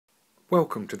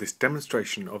Welcome to this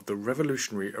demonstration of the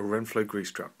revolutionary Renflo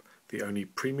Grease Trap, the only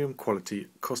premium quality,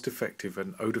 cost-effective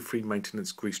and odour-free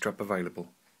maintenance grease trap available.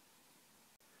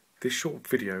 This short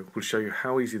video will show you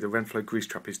how easy the Renflo Grease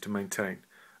Trap is to maintain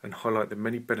and highlight the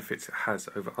many benefits it has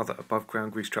over other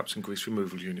above-ground grease traps and grease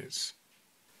removal units.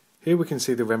 Here we can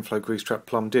see the Renflo Grease Trap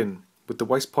plumbed in, with the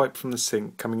waste pipe from the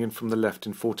sink coming in from the left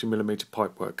in 40mm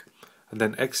pipework, and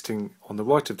then exiting on the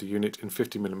right of the unit in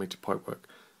 50mm pipework.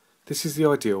 This is the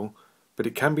ideal, but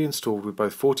it can be installed with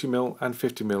both 40mm and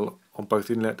 50mm on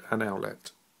both inlet and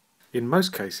outlet. In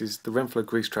most cases, the Renflo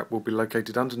Grease Trap will be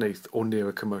located underneath or near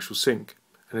a commercial sink,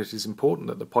 and it is important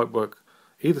that the pipework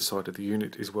either side of the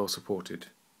unit is well supported.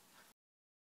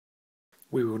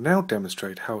 We will now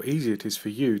demonstrate how easy it is for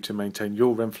you to maintain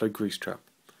your Renflo Grease Trap.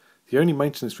 The only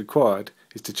maintenance required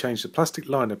is to change the plastic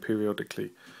liner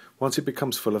periodically once it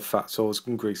becomes full of fats, oils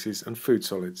and greases and food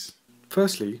solids.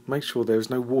 Firstly, make sure there is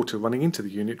no water running into the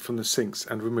unit from the sinks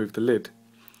and remove the lid.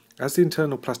 As the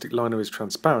internal plastic liner is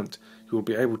transparent, you will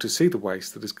be able to see the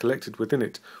waste that is collected within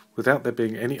it without there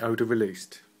being any odour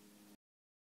released.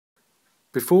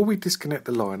 Before we disconnect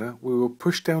the liner, we will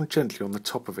push down gently on the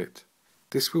top of it.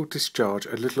 This will discharge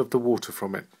a little of the water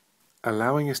from it,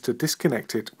 allowing us to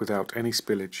disconnect it without any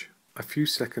spillage. A few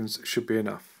seconds should be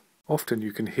enough. Often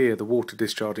you can hear the water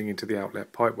discharging into the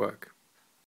outlet pipework.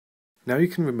 Now you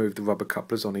can remove the rubber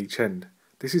couplers on each end.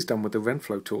 This is done with the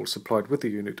Renflo tool supplied with the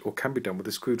unit or can be done with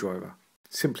a screwdriver.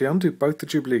 Simply undo both the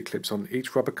Jubilee clips on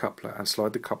each rubber coupler and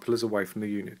slide the couplers away from the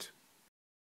unit.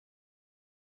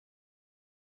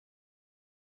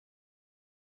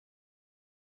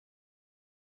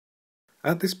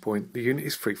 At this point, the unit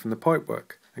is free from the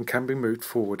pipework and can be moved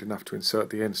forward enough to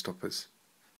insert the end stoppers.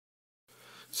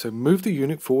 So move the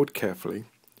unit forward carefully,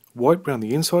 wipe round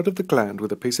the inside of the gland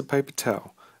with a piece of paper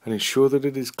towel and ensure that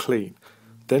it is clean.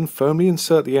 Then firmly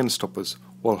insert the end stoppers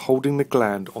while holding the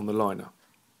gland on the liner.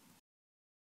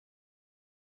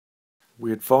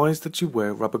 We advise that you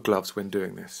wear rubber gloves when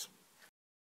doing this.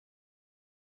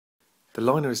 The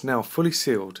liner is now fully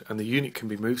sealed and the unit can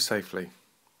be moved safely.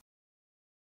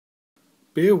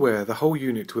 Be aware the whole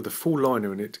unit with a full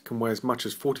liner in it can weigh as much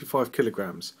as 45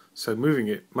 kilograms, so moving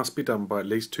it must be done by at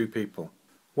least 2 people.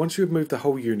 Once you have moved the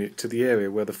whole unit to the area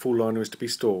where the full liner is to be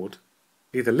stored,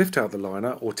 either lift out the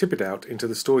liner or tip it out into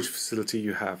the storage facility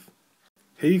you have.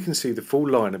 Here you can see the full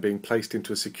liner being placed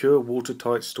into a secure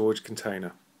watertight storage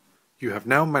container. You have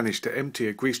now managed to empty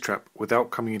a grease trap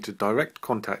without coming into direct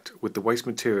contact with the waste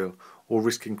material or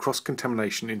risking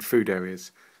cross-contamination in food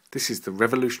areas. This is the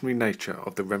revolutionary nature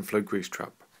of the Renflo Grease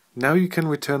Trap. Now you can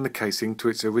return the casing to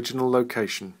its original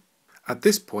location. At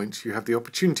this point you have the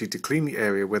opportunity to clean the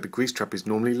area where the grease trap is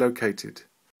normally located.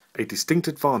 A distinct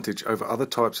advantage over other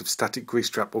types of static grease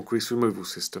trap or grease removal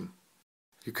system.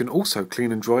 You can also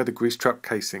clean and dry the grease trap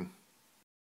casing.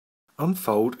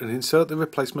 Unfold and insert the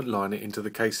replacement liner into the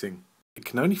casing. It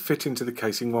can only fit into the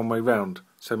casing one way round,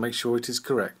 so make sure it is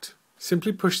correct.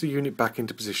 Simply push the unit back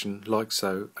into position like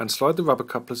so and slide the rubber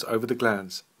couplers over the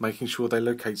glands, making sure they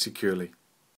locate securely.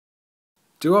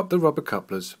 Do up the rubber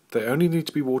couplers. They only need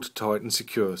to be watertight and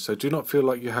secure, so do not feel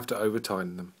like you have to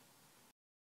over-tighten them.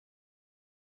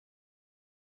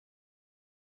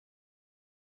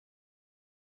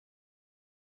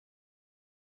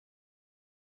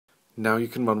 Now you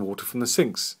can run water from the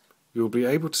sinks. You will be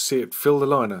able to see it fill the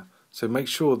liner, so make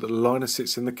sure that the liner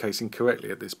sits in the casing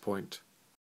correctly at this point.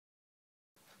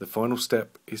 The final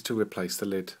step is to replace the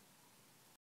lid.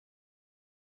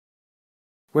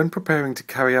 When preparing to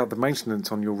carry out the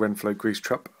maintenance on your Renflo Grease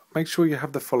Trap, make sure you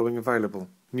have the following available: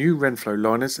 new Renflo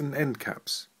liners and end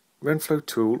caps, Renflo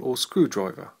tool or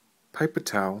screwdriver, paper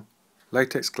towel,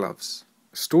 latex gloves,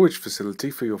 a storage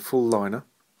facility for your full liner,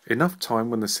 enough time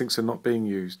when the sinks are not being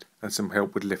used, and some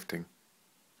help with lifting.